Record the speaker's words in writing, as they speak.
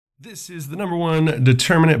This is the number one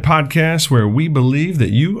determinant podcast where we believe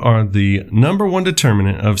that you are the number one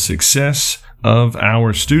determinant of success of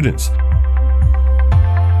our students.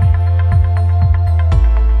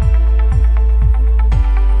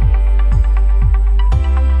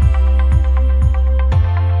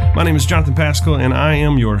 My name is Jonathan Paschal and I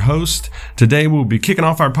am your host. Today we'll be kicking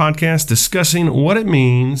off our podcast discussing what it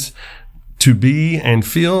means to be and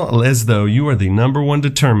feel as though you are the number one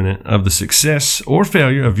determinant of the success or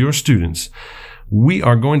failure of your students. We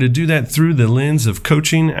are going to do that through the lens of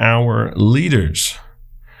coaching our leaders.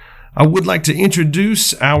 I would like to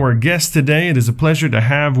introduce our guest today. It is a pleasure to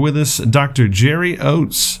have with us Dr. Jerry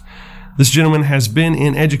Oates. This gentleman has been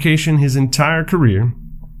in education his entire career.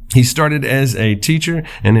 He started as a teacher,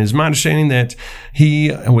 and it is my understanding that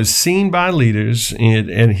he was seen by leaders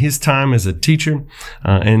at his time as a teacher,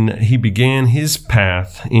 and he began his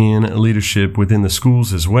path in leadership within the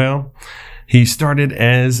schools as well. He started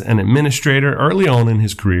as an administrator early on in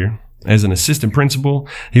his career. As an assistant principal,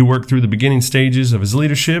 he worked through the beginning stages of his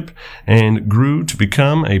leadership and grew to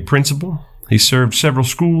become a principal. He served several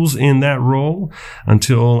schools in that role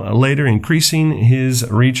until later increasing his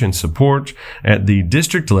reach and support at the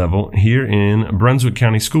district level here in Brunswick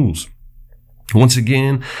County Schools. Once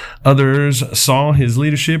again, others saw his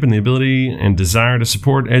leadership and the ability and desire to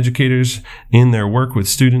support educators in their work with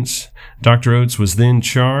students. Dr. Oates was then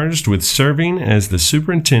charged with serving as the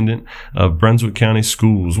superintendent of Brunswick County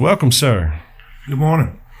Schools. Welcome, sir. Good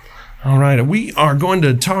morning. All right, we are going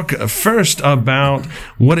to talk first about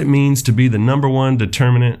what it means to be the number one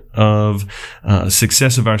determinant of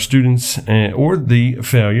success of our students or the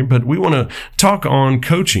failure, but we want to talk on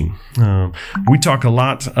coaching. We talk a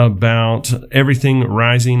lot about everything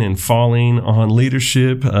rising and falling on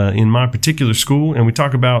leadership in my particular school, and we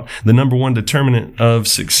talk about the number one determinant of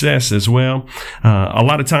success as well. A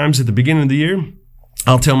lot of times at the beginning of the year,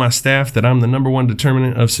 I'll tell my staff that I'm the number one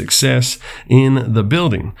determinant of success in the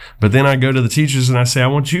building. But then I go to the teachers and I say, I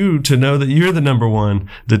want you to know that you're the number one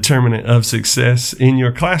determinant of success in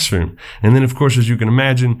your classroom. And then, of course, as you can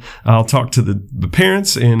imagine, I'll talk to the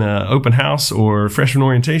parents in open house or freshman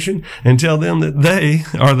orientation and tell them that they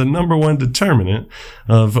are the number one determinant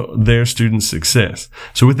of their students' success.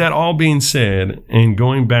 So with that all being said, and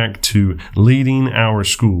going back to leading our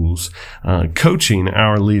schools, coaching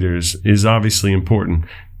our leaders is obviously important,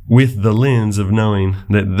 with the lens of knowing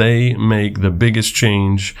that they make the biggest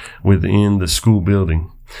change within the school building.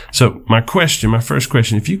 So my first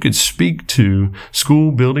question, if you could speak to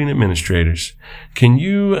school building administrators, can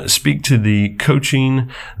you speak to the coaching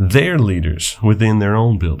their leaders within their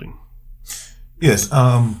own building? Yes.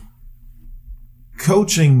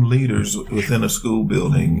 Coaching leaders within a school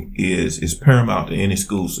building is paramount to any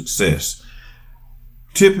school success.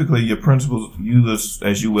 Typically, your principals,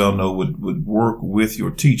 as you well know, would work with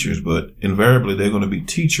your teachers, but invariably they're going to be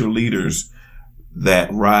teacher leaders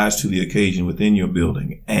that rise to the occasion within your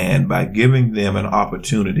building. And by giving them an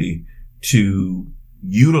opportunity to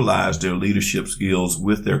utilize their leadership skills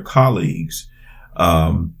with their colleagues,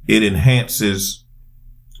 it enhances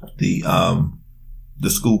the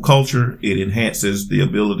school culture. It enhances the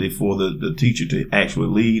ability for the teacher to actually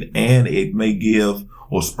lead, and it may give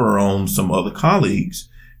or spur on some other colleagues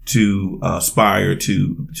to aspire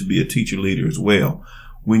to be a teacher leader as well.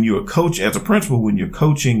 When you're a coach, as a principal, when you're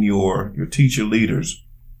coaching your teacher leaders,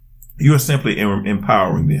 you're simply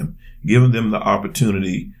empowering them, giving them the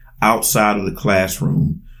opportunity outside of the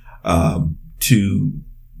classroom to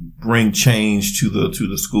bring change to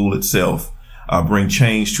the school itself, bring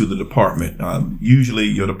change to the department. Usually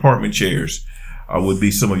your department chairs would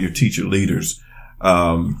be some of your teacher leaders.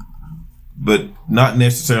 But not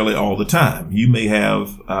necessarily all the time. You may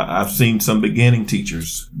have, I've seen some beginning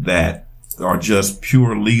teachers that are just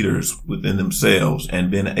pure leaders within themselves and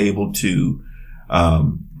been able to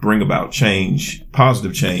bring about change,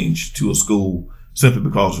 positive change to a school simply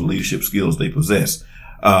because of the leadership skills they possess.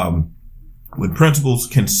 When principals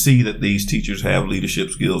can see that these teachers have leadership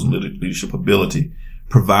skills and leadership ability,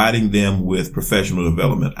 providing them with professional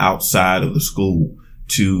development outside of the school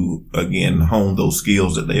to, again, hone those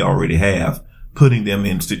skills that they already have, putting them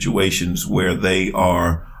in situations where they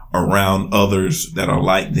are around others that are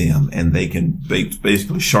like them, and they can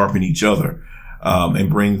basically sharpen each other, and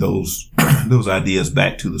bring those ideas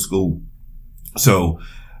back to the school. So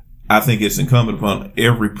I think it's incumbent upon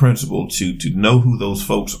every principal to know who those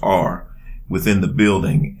folks are within the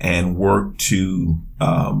building and work to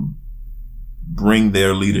bring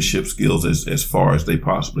their leadership skills as far as they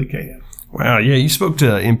possibly can. Wow, yeah, you spoke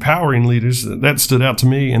to empowering leaders. That stood out to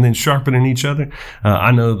me, and then sharpening each other.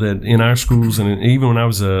 I know that in our schools, and even when I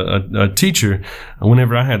was a teacher,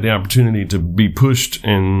 whenever I had the opportunity to be pushed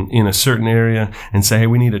in a certain area and say, hey,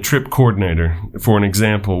 we need a trip coordinator, for an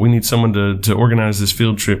example, we need someone to organize this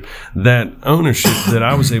field trip, that ownership that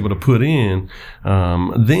I was able to put in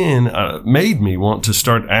then made me want to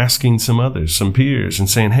start asking some others, some peers, and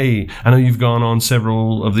saying, hey, I know you've gone on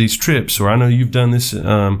several of these trips, or I know you've done this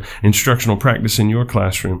instructional practice in your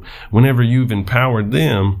classroom. Whenever you've empowered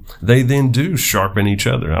them, they then do sharpen each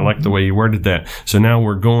other. I like the way you worded that. So now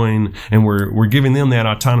we're going and we're giving them that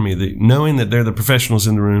autonomy, knowing that they're the professionals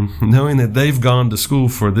in the room, knowing that they've gone to school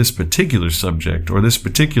for this particular subject or this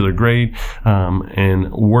particular grade,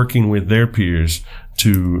 and working with their peers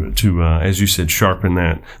to as you said, sharpen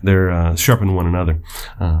that. They're sharpen one another.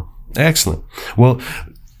 Excellent. Well,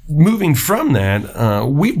 moving from that,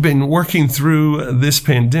 we've been working through this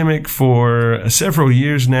pandemic for several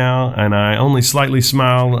years now, and I only slightly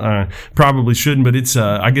smile. Probably shouldn't, but it's.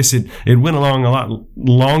 I guess it went along a lot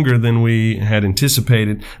longer than we had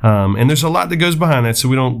anticipated, and there's a lot that goes behind that. So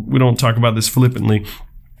we don't talk about this flippantly.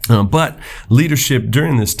 But leadership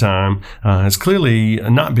during this time has clearly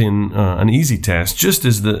not been an easy task. Just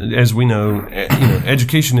as we know,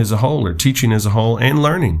 education as a whole, or teaching as a whole, and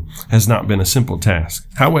learning has not been a simple task.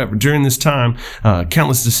 However, during this time,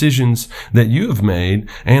 countless decisions that you have made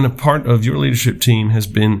and a part of your leadership team has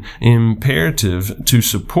been imperative to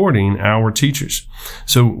supporting our teachers.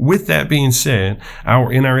 So, with that being said,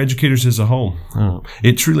 our educators as a whole,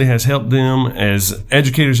 it truly has helped them as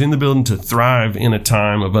educators in the building to thrive in a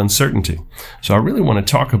time of uncertainty. So I really want to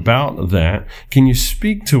talk about that. Can you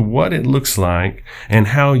speak to what it looks like and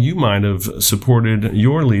how you might have supported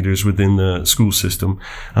your leaders within the school system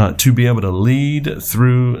to be able to lead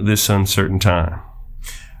through this uncertain time?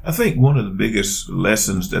 I think one of the biggest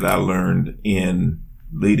lessons that I learned in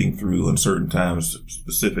leading through uncertain times,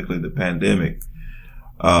 specifically the pandemic,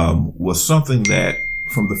 was something that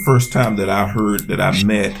from the first time that I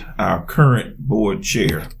met our current board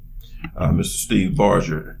chair, Mr. Steve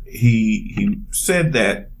Barger, he said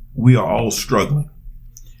that we are all struggling.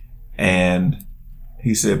 And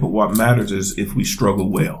he said, but what matters is if we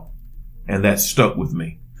struggle well. And that stuck with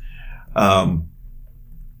me. I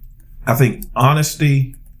think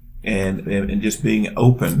honesty and just being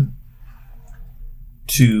open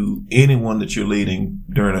to anyone that you're leading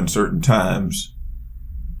during uncertain times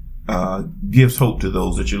gives hope to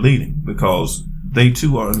those that you're leading, because they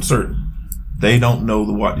too are uncertain. They don't know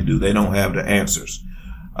what to do. They don't have the answers.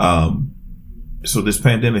 So this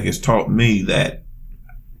pandemic has taught me that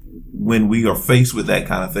when we are faced with that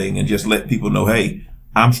kind of thing, and just let people know, hey,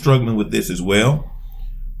 I'm struggling with this as well,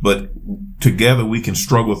 but together we can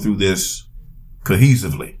struggle through this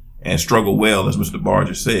cohesively and struggle well, as Mr.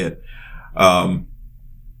 Barger said.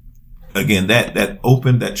 Again,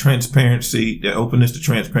 that transparency, that openness to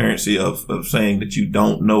transparency of saying that you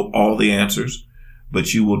don't know all the answers,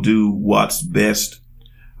 but you will do what's best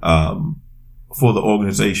for the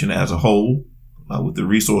organization as a whole with the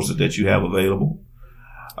resources that you have available.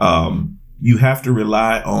 You have to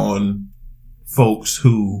rely on folks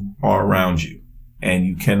who are around you, and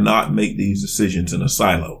you cannot make these decisions in a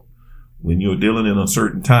silo. When you're dealing in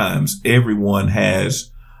uncertain times, everyone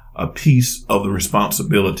has a piece of the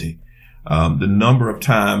responsibility. The number of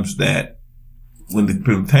times that when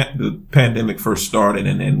the pandemic first started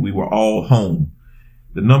and we were all home,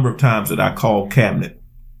 the number of times that I called cabinet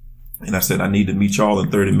and I said, I need to meet y'all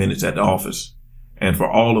in 30 minutes at the office, and for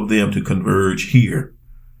all of them to converge here,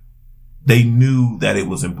 they knew that it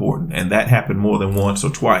was important. And that happened more than once or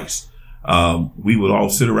twice. We would all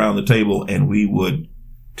sit around the table and we would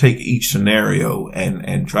take each scenario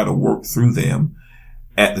and try to work through them,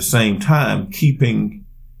 at the same time keeping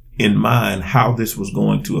in mind how this was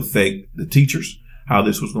going to affect the teachers, how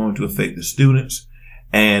this was going to affect the students,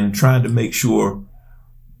 and trying to make sure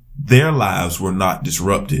their lives were not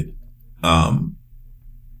disrupted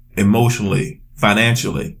emotionally,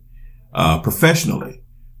 financially, professionally,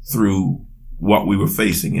 through what we were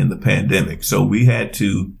facing in the pandemic. So we had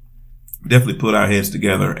to definitely put our heads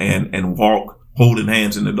together and walk holding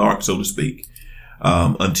hands in the dark, so to speak,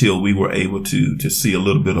 until we were able to see a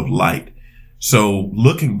little bit of light. So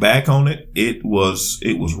looking back on it, it was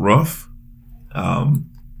rough.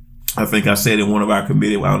 I think I said in one of our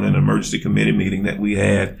committee, in an emergency committee meeting that we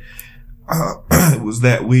had, was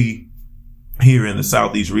that we here in the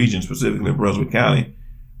Southeast region, specifically in Brunswick County,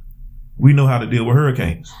 we know how to deal with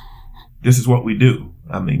hurricanes. This is what we do.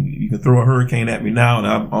 I mean, you can throw a hurricane at me now and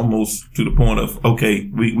I'm almost to the point of, okay,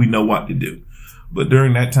 we know what to do. But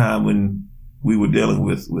during that time when we were dealing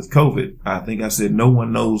with COVID, I think I said no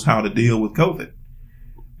one knows how to deal with COVID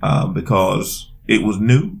because it was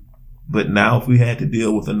new. But now if we had to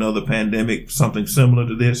deal with another pandemic, something similar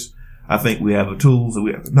to this, I think we have the tools and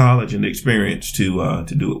we have the knowledge and the experience to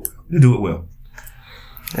do it well.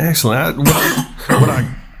 Excellent. What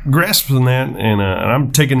I grasp on that, and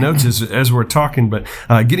I'm taking notes as we're talking, but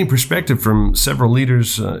getting perspective from several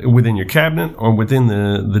leaders within your cabinet or within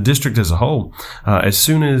the district as a whole. As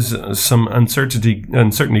soon as some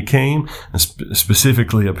uncertainty came,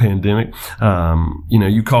 specifically a pandemic,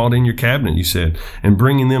 you called in your cabinet, you said, and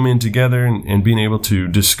bringing them in together and being able to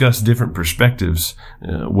discuss different perspectives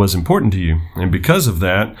was important to you. And because of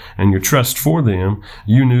that and your trust for them,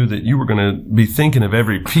 you knew that you were going to be thinking of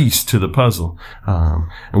every piece to the puzzle.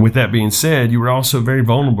 And with that being said, you were also very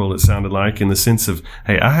vulnerable, it sounded like, in the sense of,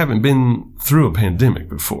 hey, I haven't been through a pandemic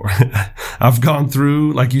before. I've gone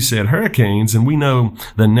through, like you said, hurricanes, and we know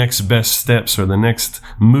the next best steps or the next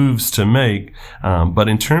moves to make. But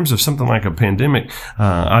in terms of something like a pandemic,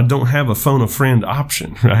 I don't have a phone a friend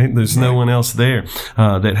option, right? There's no one else there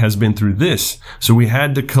that has been through this. So we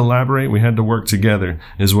had to collaborate. We had to work together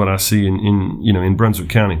is what I see in Brunswick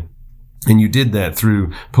County. And you did that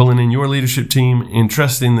through pulling in your leadership team and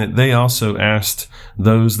trusting that they also asked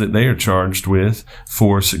those that they are charged with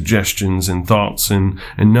for suggestions and thoughts, and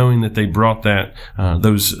knowing that they brought that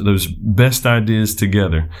those best ideas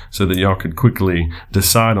together so that y'all could quickly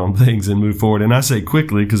decide on things and move forward. And I say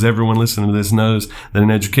quickly because everyone listening to this knows that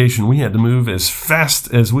in education we had to move as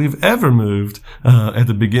fast as we've ever moved at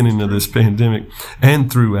the beginning of this pandemic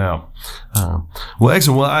and throughout. Well,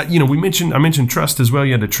 excellent. Well, I mentioned trust as well.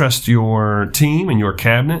 You had to trust your team and your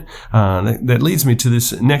cabinet. That leads me to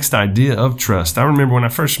this next idea of trust. I remember when I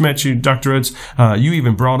first met you, Dr. Oates, you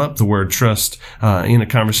even brought up the word trust in a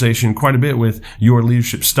conversation quite a bit with your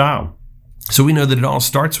leadership style. So we know that it all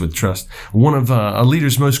starts with trust. One of a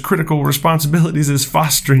leader's most critical responsibilities is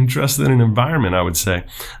fostering trust in an environment, I would say.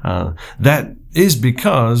 That is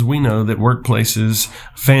because we know that workplaces,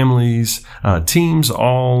 families, teams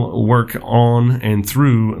all work on and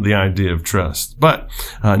through the idea of trust. But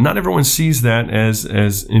not everyone sees that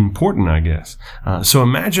as important, I guess. So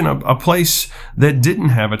imagine a place that didn't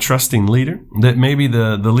have a trusting leader, that maybe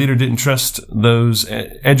the leader didn't trust those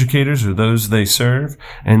educators or those they serve,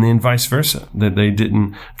 and then vice versa, that they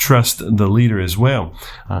didn't trust the leader as well.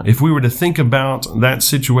 If we were to think about that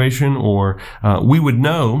situation, or we would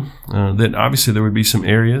know that obviously there would be some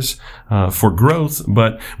areas for growth,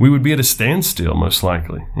 but we would be at a standstill most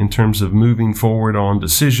likely in terms of moving forward on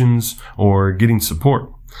decisions or getting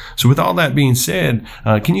support. So with all that being said,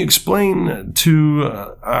 can you explain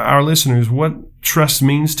to our listeners what trust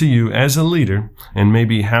means to you as a leader and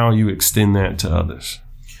maybe how you extend that to others?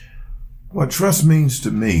 What trust means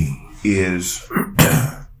to me is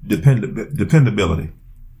dependability.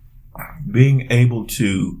 Being able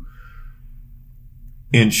to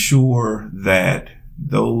ensure that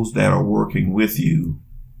those that are working with you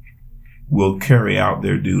will carry out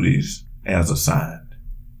their duties as assigned,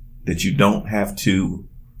 that you don't have to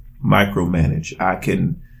micromanage. I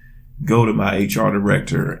can go to my HR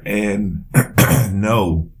director and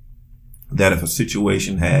know that if a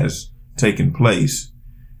situation has taken place,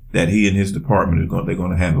 that he and his department they're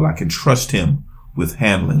going to handle. I can trust him with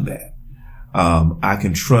handling that. I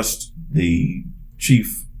can trust the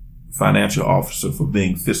chief financial officer for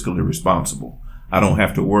being fiscally responsible. I don't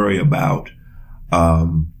have to worry about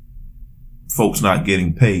folks not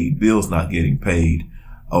getting paid, bills not getting paid,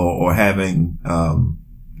 or having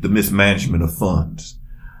the mismanagement of funds.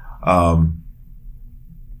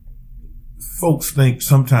 Folks think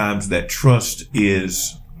sometimes that trust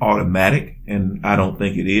is automatic, and I don't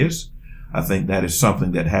think it is. I think that is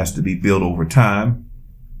something that has to be built over time.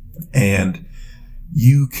 And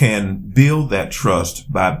you can build that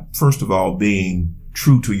trust by, first of all, being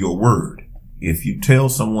true to your word. If you tell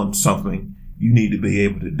someone something, you need to be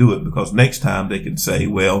able to do it, because next time they can say,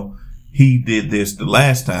 well, he did this the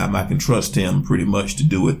last time, I can trust him pretty much to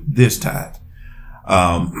do it this time.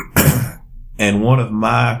 And one of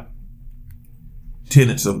my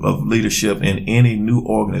tenets of leadership in any new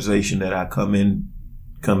organization that I come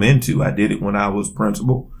into, I did it when I was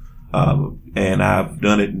principal, and I've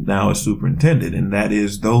done it now as superintendent, and that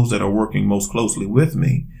is those that are working most closely with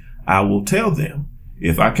me, I will tell them,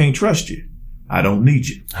 if I can't trust you, I don't need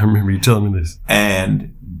you. I remember you telling me this.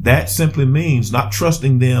 And that simply means not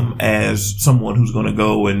trusting them as someone who's going to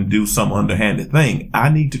go and do some underhanded thing. I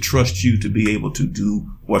need to trust you to be able to do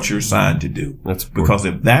what you're assigned to do. That's important. Because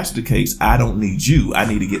if that's the case, I don't need you. I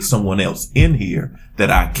need to get someone else in here that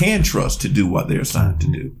I can trust to do what they're assigned to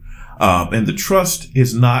do. And the trust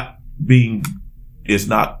is not is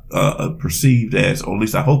not perceived as, or at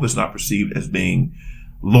least I hope it's not perceived as being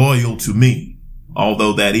loyal to me.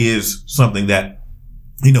 Although that is something that,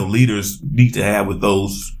 leaders need to have with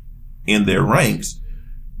those in their ranks.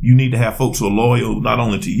 You need to have folks who are loyal not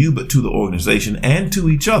only to you, but to the organization and to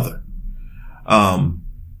each other.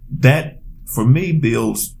 That, for me,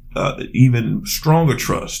 builds even stronger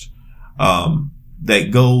trust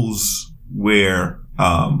that goes where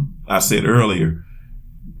I said earlier,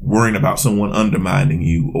 worrying about someone undermining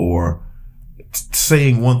you or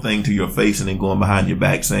saying one thing to your face and then going behind your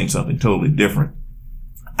back saying something totally different.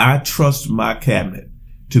 I trust my cabinet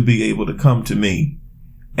to be able to come to me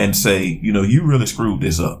and say, you really screwed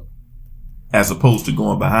this up, as opposed to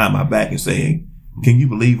going behind my back and saying, can you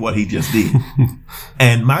believe what he just did?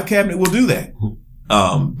 And my cabinet will do that.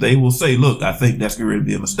 They will say, look, I think that's going to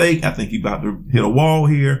be a mistake. I think you're about to hit a wall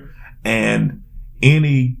here. And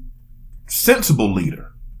any sensible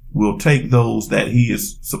leader will take those that he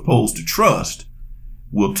is supposed to trust,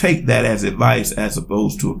 will take that as advice as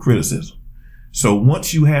opposed to a criticism. So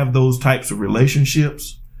once you have those types of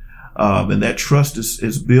relationships, and that trust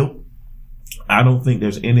is built, I don't think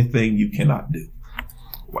there's anything you cannot do.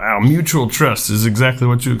 Wow, mutual trust is exactly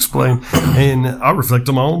what you explained. And I'll reflect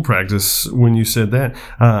on my own practice when you said that,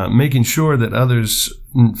 making sure that others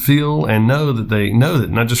feel and know that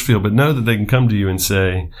not just feel, but know that they can come to you and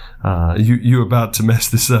say, you're about to mess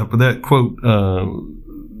this up. But that quote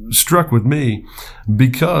struck with me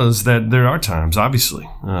because that there are times, obviously,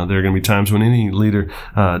 there are going to be times when any leader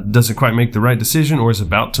doesn't quite make the right decision or is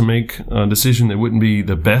about to make a decision that wouldn't be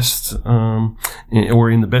the best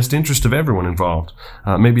or in the best interest of everyone involved.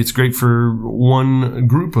 Maybe it's great for one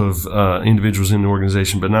group of individuals in the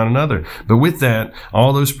organization, but not another. But with that,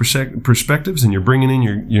 all those perspectives, and you're bringing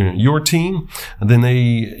in your team, then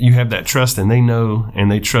you have that trust, and they know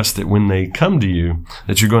and they trust that when they come to you,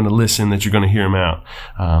 that you're going to listen, that you're going to hear them out.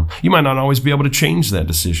 You might not always be able to change that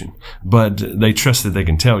decision, but they trust that they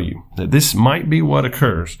can tell you that this might be what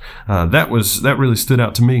occurs. That really stood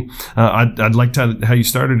out to me. I'd like how you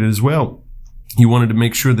started it as well. You wanted to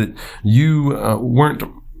make sure that you weren't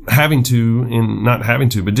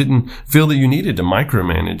but didn't feel that you needed to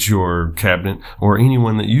micromanage your cabinet or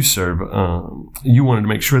anyone that you serve. You wanted to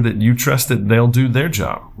make sure that you trust that they'll do their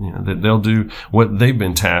job, that they'll do what they've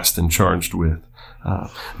been tasked and charged with.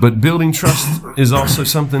 But building trust is also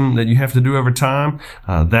something that you have to do over time.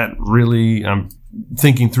 That really, I'm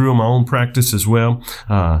thinking through in my own practice as well.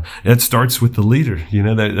 It starts with the leader.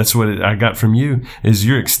 That's what I got from you, is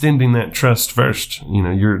you're extending that trust first.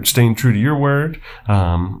 You're staying true to your word,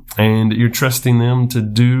 and you're trusting them to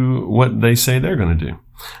do what they say they're going to do.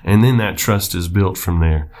 And then that trust is built from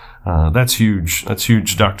there. That's huge. That's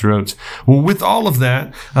huge, Dr. Oates. Well, with all of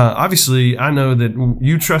that, obviously, I know that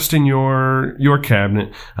you trust in your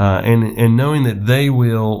cabinet, and knowing that they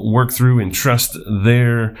will work through and trust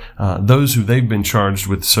those who they've been charged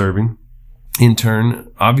with serving. In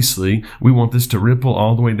turn, obviously, we want this to ripple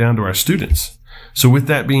all the way down to our students. So with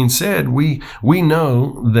that being said, we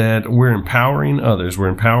know that we're empowering others, we're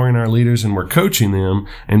empowering our leaders, and we're coaching them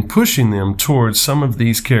and pushing them towards some of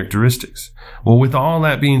these characteristics. Well, with all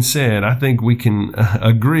that being said, I think we can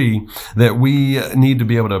agree that we need to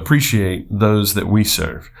be able to appreciate those that we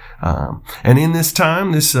serve. And in this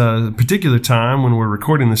time, this particular time when we're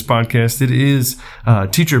recording this podcast, it is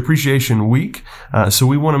Teacher Appreciation Week. So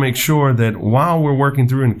we want to make sure that while we're working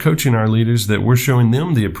through and coaching our leaders, that we're showing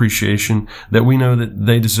them the appreciation that we know that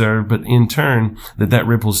they deserve, but in turn, that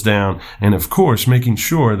ripples down. And of course, making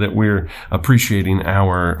sure that we're appreciating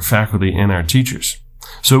our faculty and our teachers.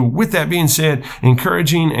 So with that being said,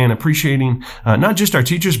 encouraging and appreciating not just our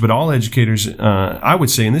teachers, but all educators, I would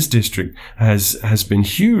say in this district has been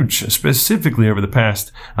huge, specifically over the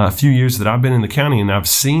past few years that I've been in the county, and I've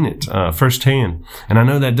seen it firsthand. And I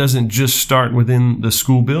know that doesn't just start within the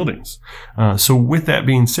school buildings. So with that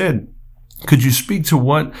being said, could you speak to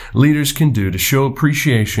what leaders can do to show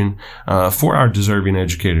appreciation for our deserving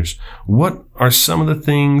educators? What are some of the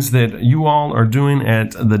things that you all are doing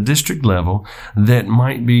at the district level that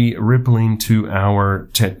might be rippling to our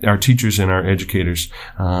teachers and our educators,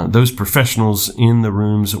 those professionals in the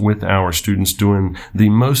rooms with our students doing the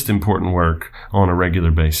most important work on a regular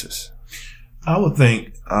basis? I would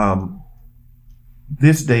think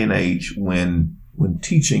this day and age, when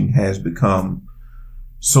teaching has become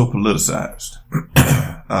so politicized,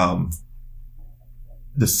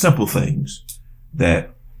 the simple things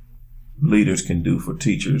that leaders can do for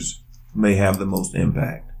teachers may have the most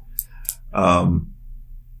impact.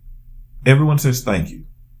 Everyone says thank you,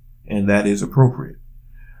 and that is appropriate.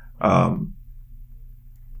 But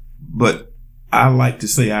I like to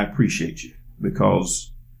say I appreciate you,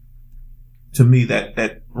 because to me,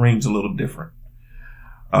 that rings a little different.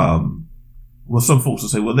 Well, some folks will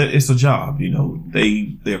say, well, it's a job,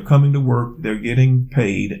 they're coming to work, they're getting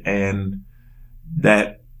paid, and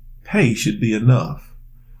that pay should be enough.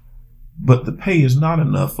 But the pay is not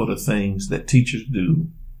enough for the things that teachers do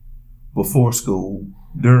before school,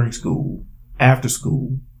 during school, after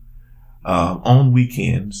school, on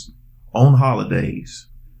weekends, on holidays,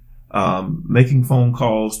 making phone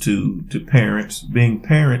calls to parents, being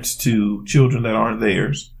parents to children that aren't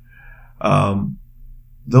theirs.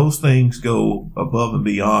 Those things go above and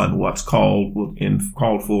beyond what's called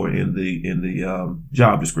for in the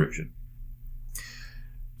job description.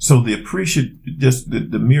 So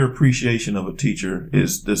the mere appreciation of a teacher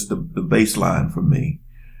is just the baseline for me.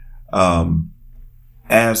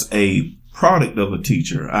 As a product of a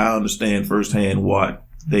teacher, I understand firsthand what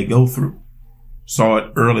they go through, saw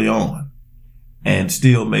it early on, and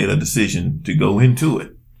still made a decision to go into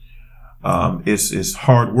it. It's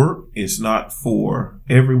hard work. It's not for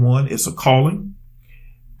everyone. It's a calling.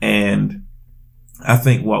 And I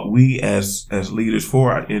think what we as leaders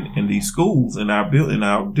in these schools, in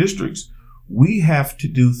our districts, we have to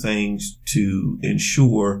do things to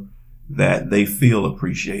ensure that they feel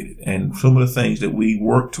appreciated. And some of the things that we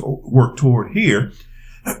work toward here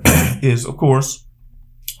is, of course,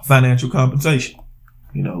 financial compensation.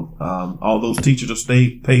 All those teachers are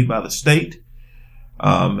paid by the state.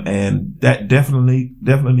 And that definitely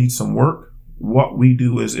needs some work. What we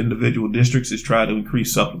do as individual districts is try to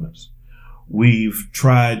increase supplements. We've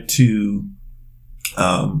tried to,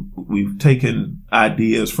 we've taken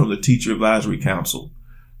ideas from the Teacher Advisory Council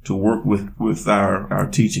to work with our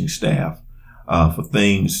teaching staff, for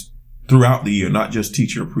things throughout the year, not just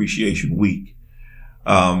Teacher Appreciation Week.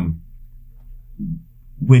 When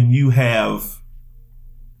you have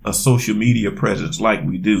a social media presence like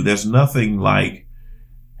we do, there's nothing like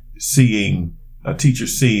seeing a teacher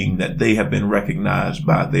seeing that they have been recognized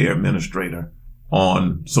by their administrator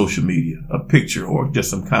on social media, a picture or just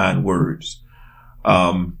some kind words.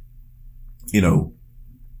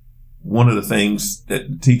 One of the things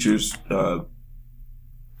that teachers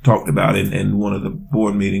talked about in one of the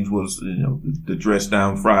board meetings was, the dress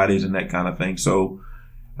down Fridays and that kind of thing. So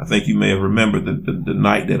I think you may have remembered the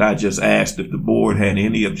night that I just asked if the board had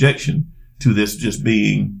any objection to this just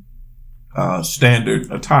being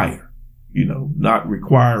standard attire, not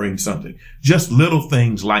requiring something. Just little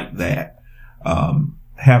things like that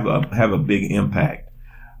have a big impact.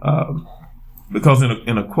 Because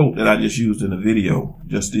in a quote that I just used in a video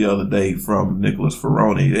just the other day from Nicholas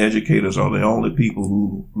Ferroni, educators are the only people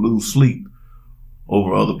who lose sleep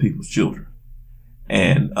over other people's children.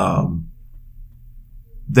 And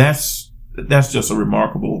that's just a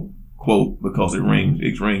remarkable quote because it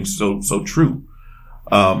rings so true.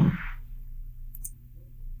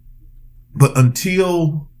 But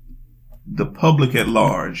until the public at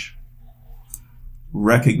large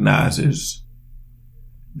recognizes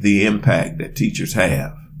the impact that teachers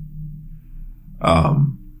have,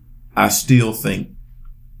 I still think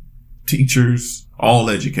teachers, all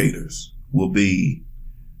educators, will be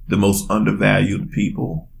the most undervalued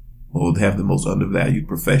people, or have the most undervalued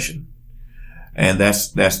profession. And that's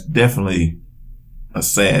definitely a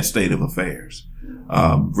sad state of affairs.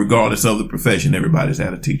 Regardless of the profession, everybody's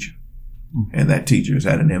had a teacher, and that teacher has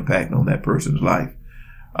had an impact on that person's life.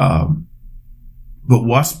 But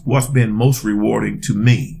what's been most rewarding to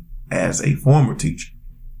me as a former teacher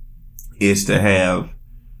is to have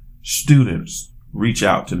students reach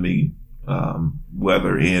out to me,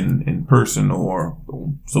 whether in person or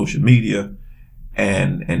on social media,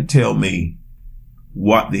 and tell me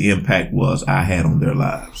what the impact was I had on their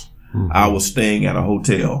lives. Mm-hmm. I was staying at a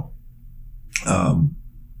hotel. I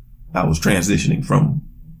was transitioning from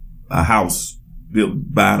a house, building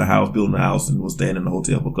a house, and was staying in the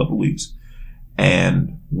hotel for a couple of weeks.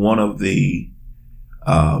 And one of the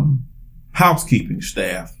housekeeping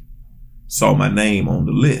staff saw my name on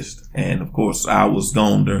the list. And of course, I was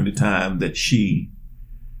gone during the time that she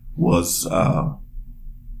was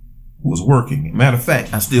working. Matter of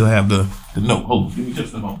fact, I still have the note. Hold on, give me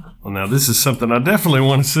just a moment. Well, now this is something I definitely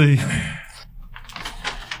want to see.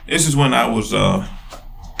 This is when I was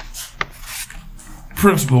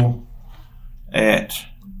principal at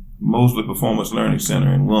Mosley Performance Learning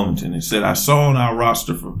Center in Wilmington. It said, I saw you on our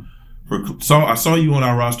roster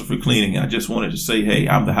for cleaning. I just wanted to say, hey,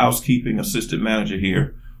 I'm the housekeeping assistant manager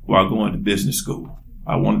here while going to business school.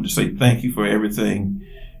 I wanted to say thank you for everything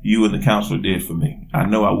you and the counselor did for me. I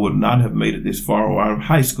know I would not have made it this far out of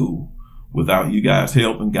high school without you guys'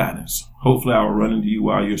 help and guidance. Hopefully I will run into you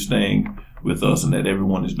while you're staying with us and that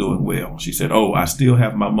everyone is doing well. She said, oh, I still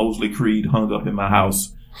have my Mosley Creed hung up in my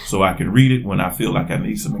house so I can read it when I feel like I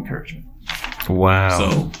need some encouragement. Wow.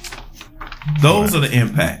 So those are the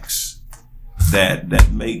impacts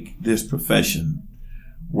that make this profession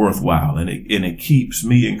worthwhile, and it keeps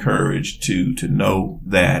me encouraged to know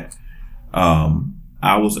that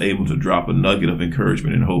I was able to drop a nugget of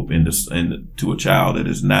encouragement and hope to a child that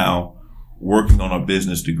is now working on a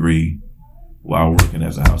business degree while working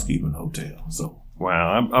as a housekeeper in a hotel. So.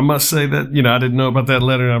 Wow. I must say that, I didn't know about that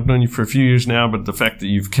letter. I've known you for a few years now, but the fact that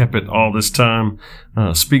you've kept it all this time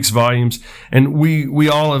speaks volumes. And we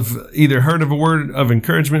all have either heard of a word of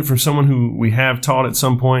encouragement from someone who we have taught at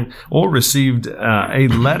some point, or received a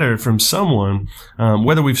letter from someone.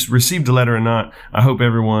 Whether we've received a letter or not, I hope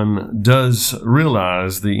everyone does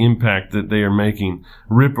realize the impact that they are making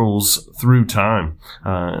ripples through time,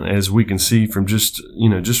 as we can see from just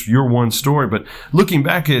your one story. But looking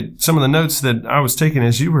back at some of the notes that I was taking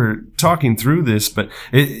as you were talking through this, but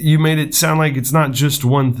you made it sound like it's not just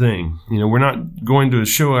one thing. We're not going to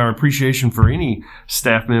show our appreciation for any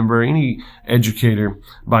staff member, any educator,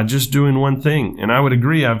 by just doing one thing. And I would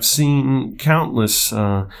agree. I've seen countless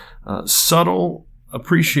subtle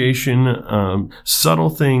appreciation, subtle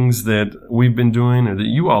things that we've been doing, or that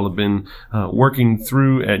you all have been working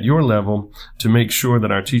through at your level, to make sure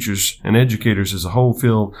that our teachers and educators as a whole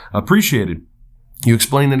feel appreciated. You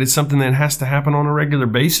explain that it's something that has to happen on a regular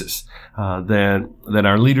basis, that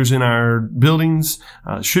our leaders in our buildings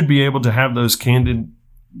should be able to have those candid,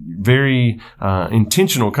 very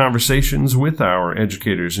intentional conversations with our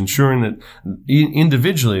educators, ensuring that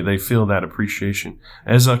individually they feel that appreciation.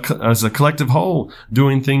 As a collective whole,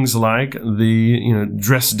 doing things like the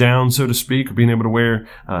dress down, so to speak, or being able to wear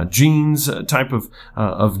jeans type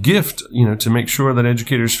of gift, to make sure that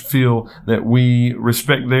educators feel that we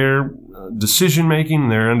respect their decision making,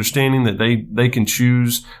 their understanding that they can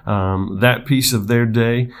choose that piece of their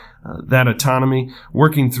day. That autonomy,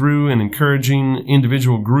 working through and encouraging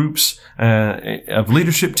individual groups of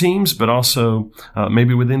leadership teams, but also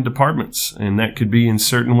maybe within departments. And that could be in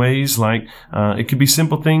certain ways, like it could be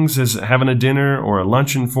simple things as having a dinner or a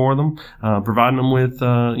luncheon for them, providing them with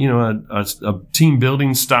a team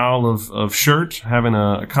building style of shirt, having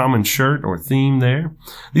a common shirt or theme there.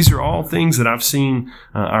 These are all things that I've seen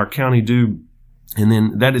our county do. And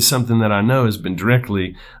then that is something that I know has been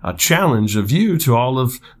directly a challenge of you to all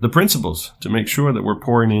of the principals, to make sure that we're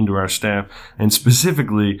pouring into our staff. And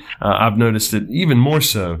specifically, I've noticed it even more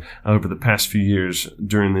so over the past few years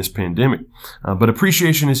during this pandemic. But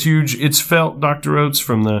appreciation is huge. It's felt, Dr. Oates,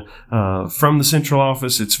 from the central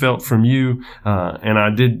office. It's felt from you. And I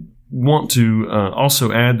did want to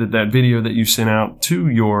also add that video that you sent out to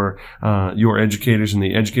your educators and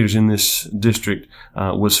the educators in this district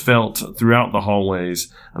was felt throughout the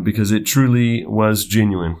hallways, because it truly was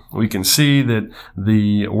genuine. We can see that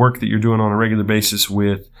the work that you're doing on a regular basis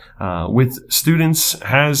with students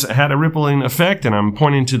has had a rippling effect, and I'm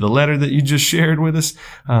pointing to the letter that you just shared with us.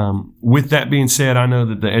 With that being said, I know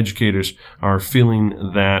that the educators are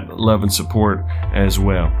feeling that love and support as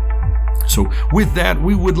well. So with that,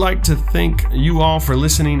 we would like to thank you all for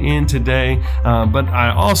listening in today. But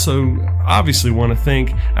I also obviously want to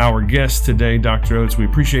thank our guest today, Dr. Oates. We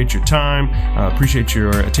appreciate your time, appreciate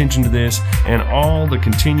your attention to this, and all the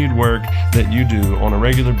continued work that you do on a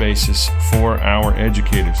regular basis for our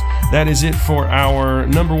educators. That is it for our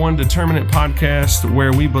number one determinant podcast,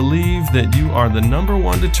 where we believe that you are the number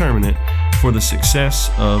one determinant for the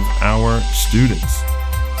success of our students.